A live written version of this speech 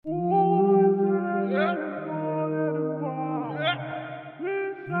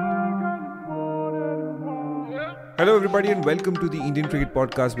everybody, and welcome to the Indian Cricket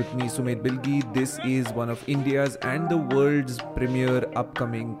Podcast with me, Sumit Bilgi. This is one of India's and the world's premier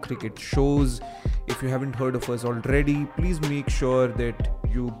upcoming cricket shows. If you haven't heard of us already, please make sure that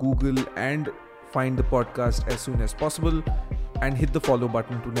you Google and find the podcast as soon as possible and hit the follow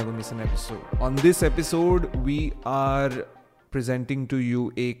button to never miss an episode. On this episode, we are presenting to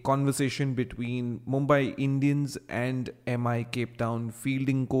you a conversation between Mumbai Indians and MI Cape Town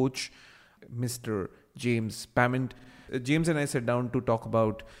fielding coach, Mr. James Pamment. James and I sat down to talk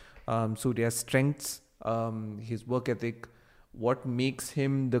about Surya's strengths, his work ethic, what makes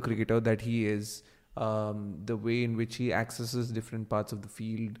him the cricketer that he is, the way in which he accesses different parts of the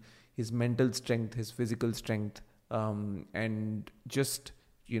field, his mental strength, his physical strength, and just,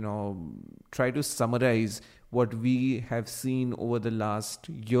 try to summarize what we have seen over the last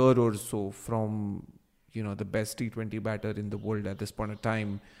year or so from, the best T20 batter in the world at this point of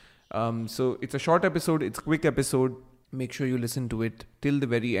time. So it's a short episode, it's a quick episode. Make sure you listen to it till the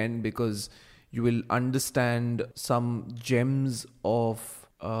very end because you will understand some gems of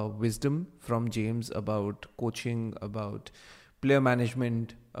wisdom from James about coaching, about player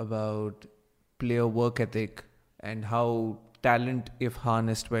management, about player work ethic, and how talent, if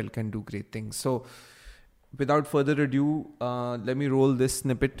harnessed well, can do great things. So without further ado, let me roll this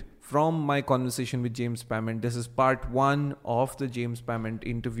snippet from my conversation with James Pamment. This is part one of the James Pamment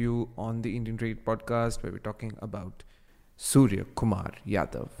interview on the Indian Cricket Podcast, where we're talking about Suryakumar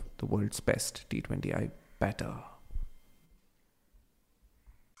Yadav, the world's best T20I batter.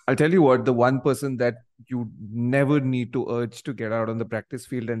 I'll tell you what, the one person that you never need to urge to get out on the practice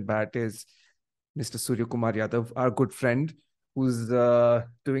field and bat is Mr. Suryakumar Yadav, our good friend, who's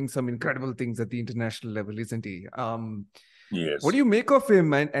doing some incredible things at the international level, isn't he? Yes. What do you make of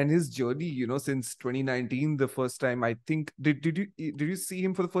him and his journey, since 2019, the first time, I think, did you see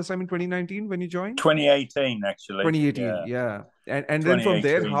him for the first time in 2019 when you joined? 2018, actually. 2018, yeah. And then from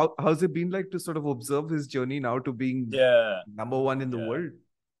there, how's it been like to sort of observe his journey now to being number one in the world?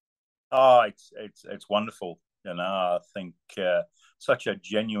 Oh, it's wonderful. I think such a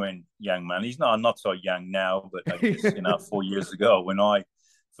genuine young man. He's not so young now, but I guess 4 years ago when I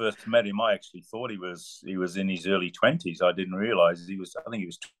first met him, I actually thought he was in his early 20s. I didn't realize he was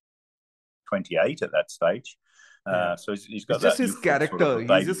 28 at that stage. So he's got it's just his character. Sort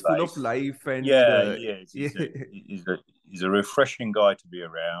of he's just full of life, and he is. He's a refreshing guy to be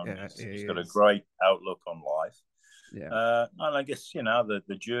around. He's got a great outlook on life. Yeah. And I guess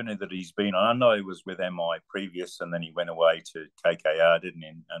the journey that he's been on. I know he was with MI previous, and then he went away to KKR, didn't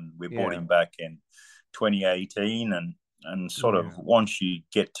he? And we brought him back in 2018, and sort of once you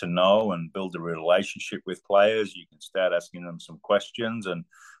get to know and build a relationship with players, you can start asking them some questions. And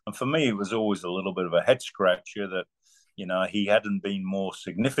for me, it was always a little bit of a head scratcher that, he hadn't been more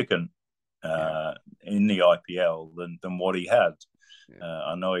significant in the IPL than what he had.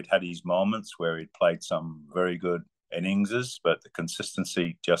 I know he'd had his moments where he'd played some very good innings, but the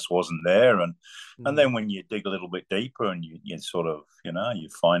consistency just wasn't there. And then when you dig a little bit deeper and you sort of, you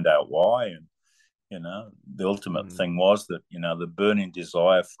find out why. And the ultimate thing was that, the burning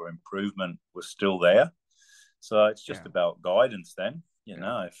desire for improvement was still there. So it's just about guidance then.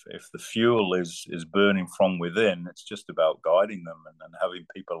 If the fuel is burning from within, it's just about guiding them and having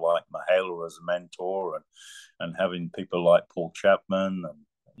people like Mahela as a mentor and having people like Paul Chapman and,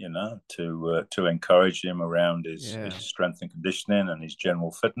 to encourage him around his strength and conditioning and his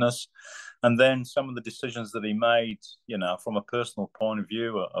general fitness. And then some of the decisions that he made, from a personal point of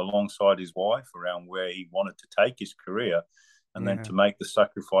view, alongside his wife around where he wanted to take his career, and then to make the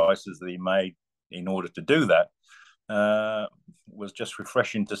sacrifices that he made in order to do that, was just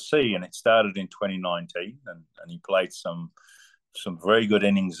refreshing to see. And it started in 2019, and he played some very good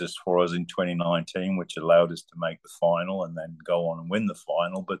innings for us in 2019, which allowed us to make the final and then go on and win the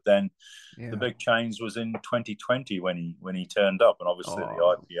final. But then the big change was in 2020 when he turned up, and obviously the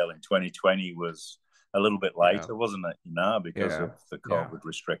IPL in 2020 was a little bit later, wasn't it? Because of the COVID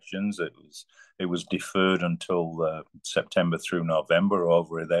restrictions, it was deferred until September through November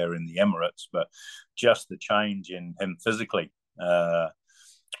over there in the Emirates. But just the change in him physically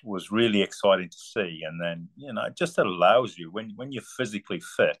was really exciting to see. And then, it just allows you, when you're physically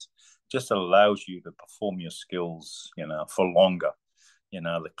fit, just allows you to perform your skills, for longer.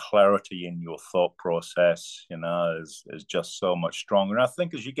 The clarity in your thought process, is just so much stronger. And I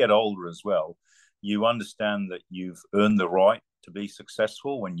think as you get older as well, you understand that you've earned the right to be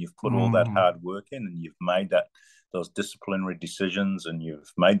successful when you've put all that hard work in and you've made those disciplinary decisions and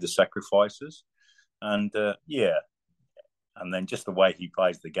you've made the sacrifices. And and then just the way he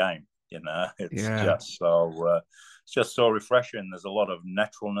plays the game, it's just so refreshing. There's a lot of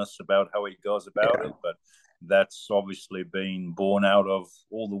naturalness about how he goes about it, but that's obviously been born out of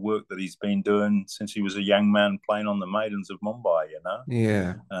all the work that he's been doing since he was a young man playing on the maidens of Mumbai,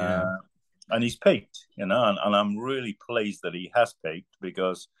 and he's peaked, and I'm really pleased that he has peaked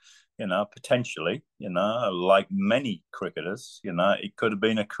because, potentially, like many cricketers, it could have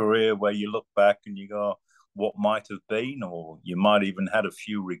been a career where you look back and you go, what might have been, or you might even had a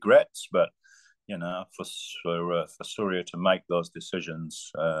few regrets, but for Surya to make those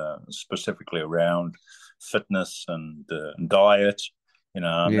decisions specifically around fitness and diet, and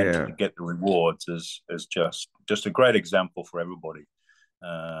then to get the rewards is just a great example for everybody,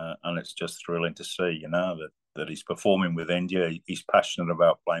 and it's just thrilling to see, that he's performing with India. He's passionate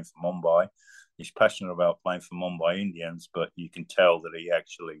about playing for Mumbai. He's passionate about playing for Mumbai Indians, but you can tell that he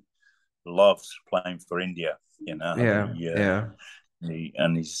actually loves playing for India.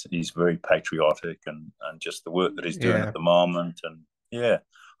 He's very patriotic and just the work that he's doing at the moment, and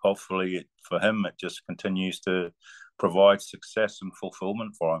hopefully for him it just continues to provide success and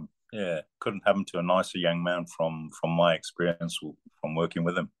fulfillment for him. Couldn't happen to a nicer young man from my experience from working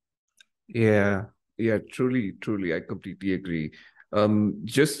with him. Truly, I completely agree.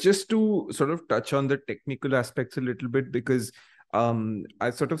 Just to sort of touch on the technical aspects a little bit, because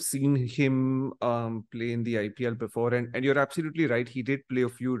I've sort of seen him play in the IPL before, and you're absolutely right. He did play a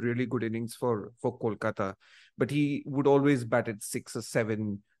few really good innings for Kolkata, but he would always bat at 6 or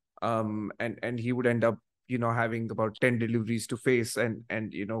 7, and he would end up having about 10 deliveries to face, and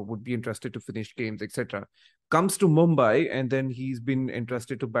would be interested to finish games, etc. Comes to Mumbai, and then he's been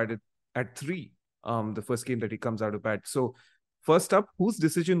entrusted to bat at 3, the first game that he comes out of bat. So first up, whose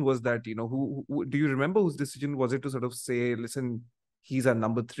decision was that? Who do you remember whose decision was it to sort of say, listen, he's our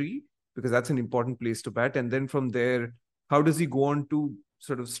number 3, because that's an important place to bat? And then from there, how does he go on to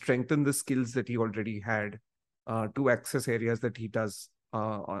sort of strengthen the skills that he already had to access areas that he does,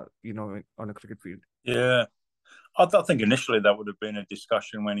 on a cricket field? Yeah, I think initially that would have been a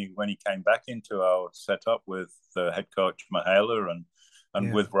discussion when he came back into our setup with head coach Mahela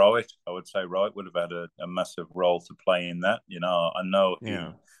and with Rohit. I would say Rohit would have had a massive role to play in that. I know he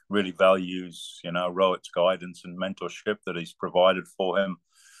really values, Rohit's guidance and mentorship that he's provided for him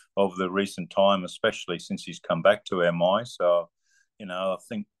over the recent time, especially since he's come back to MI. So, I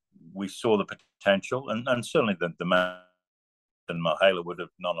think we saw the potential, and certainly the man and Mahela would have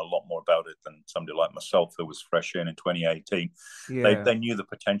known a lot more about it than somebody like myself who was fresh in 2018. They knew the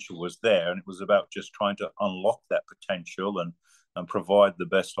potential was there, and it was about just trying to unlock that potential and provide the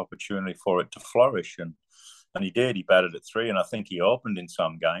best opportunity for it to flourish. And he did. He batted at 3, and I think he opened in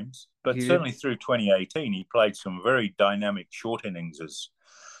some games. But certainly through 2018, he played some very dynamic short innings.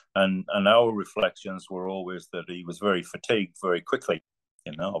 And our reflections were always that he was very fatigued very quickly.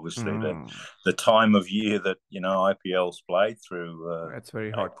 Obviously the time of year that IPL's played through, that's very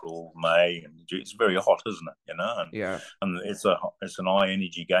April, May, and it's very hot, isn't it? And it's an high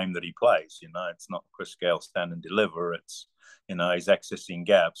energy game that he plays. It's not Chris Gale stand and deliver. It's he's accessing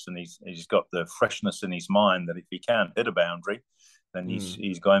gaps, and he's got the freshness in his mind that if he can't hit a boundary, then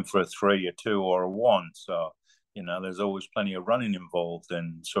he's going for a 3, a 2, or a 1. So there's always plenty of running involved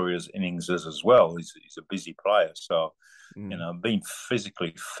in Surya's innings as well. He's a busy player, so being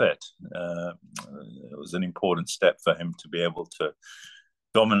physically fit, it was an important step for him to be able to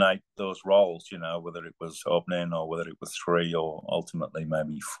dominate those roles, whether it was opening or whether it was 3 or ultimately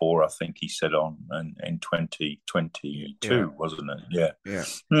maybe 4, I think he said in 2022, wasn't it?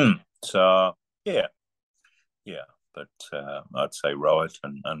 So, but I'd say Rohit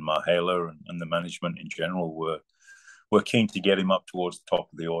and Mahela and the management in general were keen to get him up towards the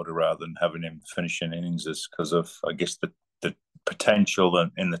top of the order rather than having him finishing innings, because of, I guess, the potential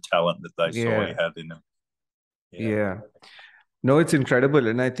and the talent that they saw he had in him. No, it's incredible.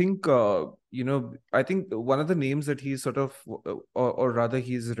 And I think, I think one of the names that he's sort of, or rather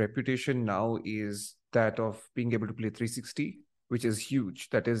his reputation now is that of being able to play 360, which is huge.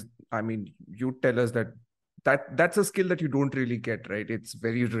 That is, I mean, you tell us that's a skill that you don't really get, right? It's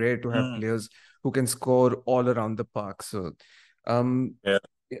very rare to have players who can score all around the park. So,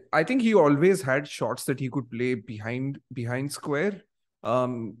 I think he always had shots that he could play behind square.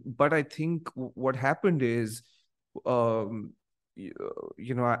 But I think what happened is, I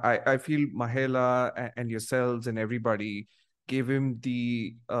feel Mahela and yourselves and everybody gave him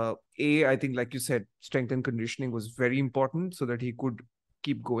the I think, like you said, strength and conditioning was very important so that he could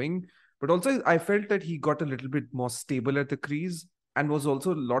keep going. But also, I felt that he got a little bit more stable at the crease and was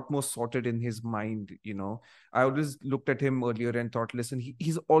also a lot more sorted in his mind. I always looked at him earlier and thought, listen,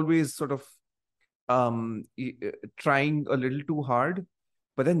 he's always sort of trying a little too hard.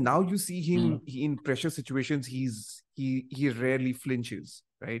 But then now you see him in pressure situations, he rarely flinches,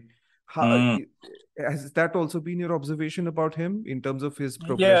 right? How, has that also been your observation about him in terms of his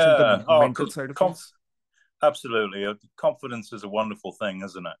progression, Yeah. the mental side of things? Absolutely. Confidence is a wonderful thing,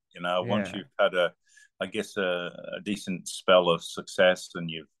 isn't it? Once Yeah. you've had I guess, a decent spell of success and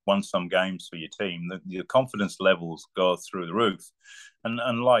you've won some games for your team, your confidence levels go through the roof.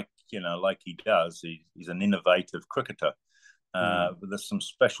 And like he does, he's an innovative cricketer. But there's some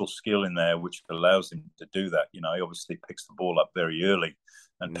special skill in there which allows him to do that. He obviously picks the ball up very early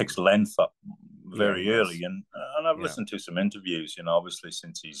and picks length up Yeah, very early. And I've listened to some interviews, obviously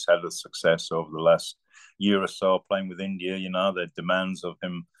since he's had a success over the last year or so playing with India, the demands of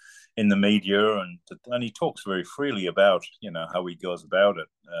him in the media, and he talks very freely about, how he goes about it.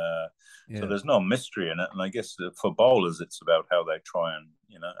 So there's no mystery in it. And I guess for bowlers, it's about how they try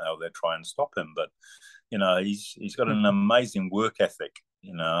and stop him. But he's got an amazing work ethic,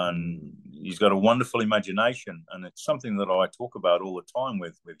 and he's got a wonderful imagination, and it's something that I talk about all the time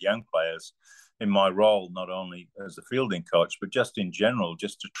with young players in my role, not only as a fielding coach, but just in general,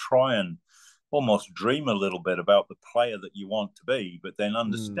 just to try and almost dream a little bit about the player that you want to be, but then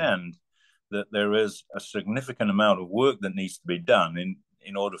understand that there is a significant amount of work that needs to be done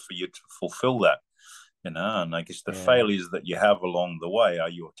in order for you to fulfill that. And I guess the failures that you have along the way are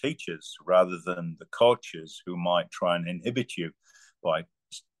your teachers rather than the coaches who might try and inhibit you by,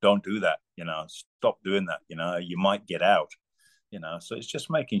 don't do that, stop doing that, you might get out, so it's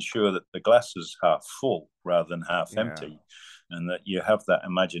just making sure that the glass is half full rather than half empty, and that you have that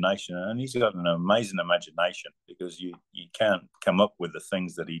imagination. And he's got an amazing imagination, because you can't come up with the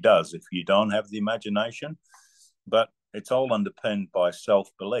things that he does if you don't have the imagination. But it's all underpinned by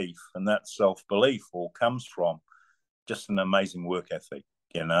self-belief, and that self-belief all comes from just an amazing work ethic.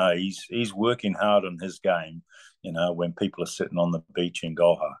 He's working hard on his game, when people are sitting on the beach in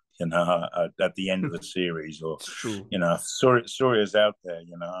Goa, at the end of the series, or, Surya's out there,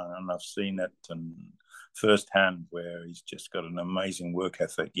 and I've seen it and firsthand where he's just got an amazing work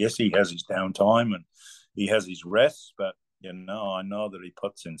ethic. Yes, he has his downtime and he has his rest, but, I know that he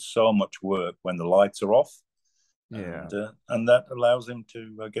puts in so much work when the lights are off. And that allows him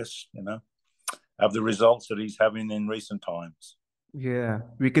to, I guess, have the results that he's having in recent times. Yeah,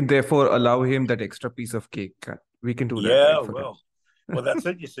 we can therefore allow him that extra piece of cake. We can do that, Yeah, right? well, that's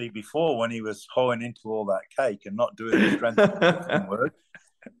it. You see, before, when he was hoeing into all that cake and not doing the strength and conditioning work,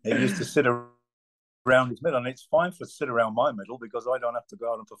 he used to sit around his middle, and it's fine for sit around my middle because I don't have to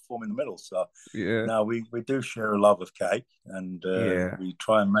go out and perform in the middle. So now we do share a love of cake, and we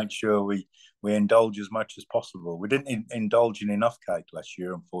try and make sure we indulge as much as possible. We didn't indulge in enough cake last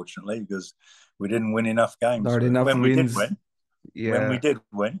year, unfortunately, because we didn't win enough games. Not enough when wins. When we did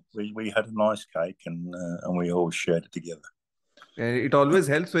win, we had a nice cake, and we all shared it together. And it always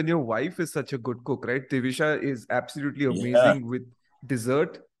helps when your wife is such a good cook, right? Divisha is absolutely amazing with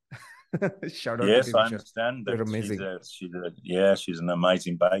dessert. Shout out to Divisha. I understand that. You're amazing. She's an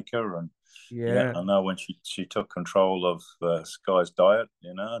amazing baker, and I know when she took control of Sky's diet,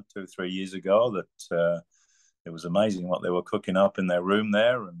 2-3 years ago, that it was amazing what they were cooking up in their room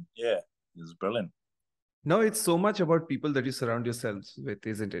there, and it was brilliant. No, it's so much about people that you surround yourselves with,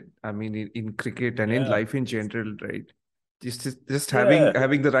 isn't it? I mean, in cricket and in life in general, right? Just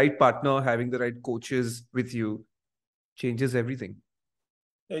having the right partner, having the right coaches with you changes everything.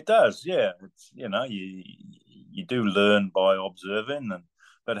 It does, yeah. It's, you do learn by observing,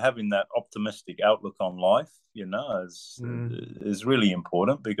 but having that optimistic outlook on life, is really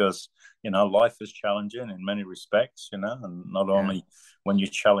important, because life is challenging in many respects, and not only when you're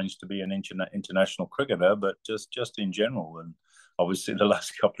challenged to be an international cricketer, but just in general. And obviously, the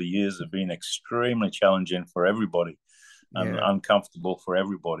last couple of years have been extremely challenging for everybody. And uncomfortable for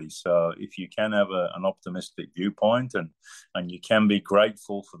everybody. So if you can have an optimistic viewpoint, and you can be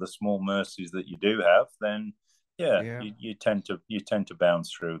grateful for the small mercies that you do have, then you tend to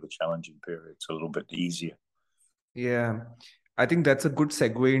bounce through the challenging periods a little bit easier. Yeah, I think that's a good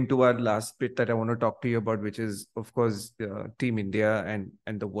segue into our last bit that I want to talk to you about, which is, of course, Team India and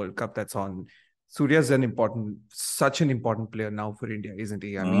the World Cup that's on. Surya's such an important player now for India, isn't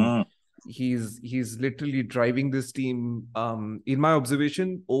he? I mean, he's literally driving this team. In my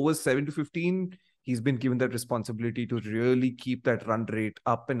observation, over 7 to 15, he's been given that responsibility to really keep that run rate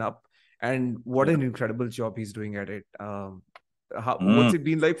up and up. And what an incredible job he's doing at it. What's it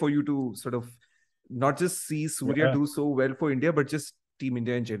been like for you to sort of not just see Surya do so well for India, but just Team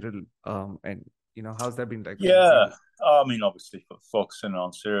India in general? And how's that been like? I mean, obviously, for focusing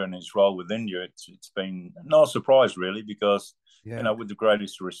on Surya and his role with India, it's been no surprise really, because with the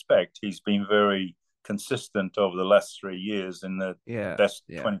greatest respect, he's been very consistent over the last 3 years in the best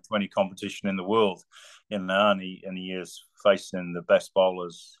 2020 competition in the world, and he is facing the best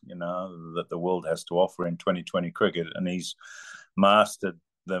bowlers, that the world has to offer in 2020 cricket, and he's mastered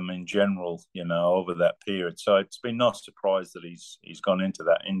them in general, over that period. So it's been no surprise that he's gone into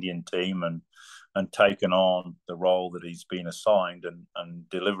that Indian team and taken on the role that he's been assigned and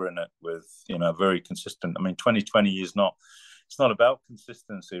delivering it with, very consistent. I mean, 2020 is not. It's not about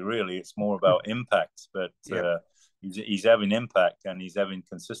consistency, really. It's more about impact. But he's having impact and he's having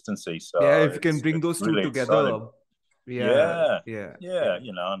consistency. So if you can bring those two really together.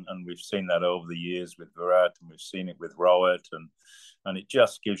 And we've seen that over the years with Virat, and we've seen it with Rohit, and it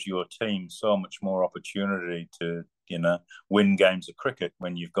just gives your team so much more opportunity to, win games of cricket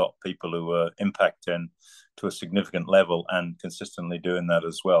when you've got people who are impacting to a significant level and consistently doing that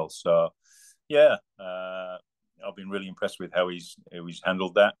as well. So, I've been really impressed with how he's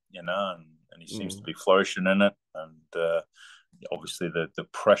handled that, and he seems to be flourishing in it. And obviously, the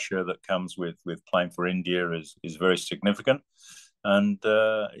pressure that comes with playing for India is very significant. And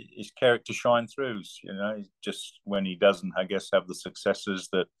his character shines through. Just when he doesn't, I guess, have the successes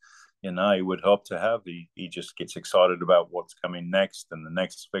that he would hope to have, he just gets excited about what's coming next and the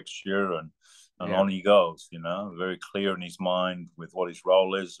next fixture, and on he goes, very clear in his mind with what his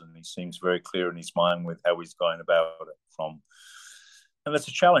role is, and he seems very clear in his mind with how he's going about it. And that's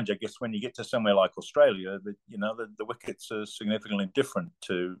a challenge, I guess, when you get to somewhere like Australia, that the wickets are significantly different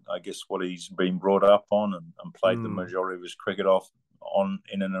to, I guess, what he's been brought up on and played the majority of his cricket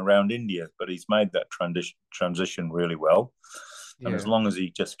in and around India. But he's made that transition really well. And as long as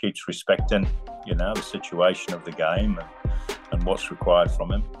he just keeps respecting, the situation of the game and what's required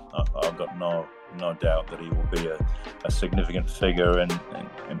from him, I've got no doubt that he will be a significant figure in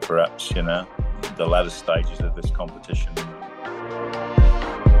perhaps, the latter stages of this competition.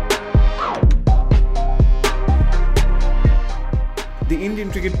 The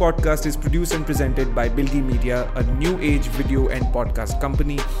Indian Cricket Podcast is produced and presented by Bilgi Media, a new age video and podcast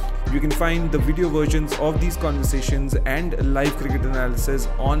company. You can find the video versions of these conversations and live cricket analysis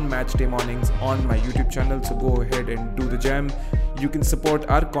on match day mornings on my YouTube channel. So go ahead and do the jam. You can support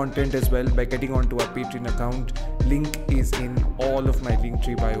our content as well by getting onto our Patreon account. Link is in all of my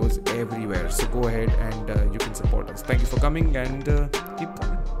Linktree bios everywhere. So go ahead and you can support us. Thank you for coming and keep coming.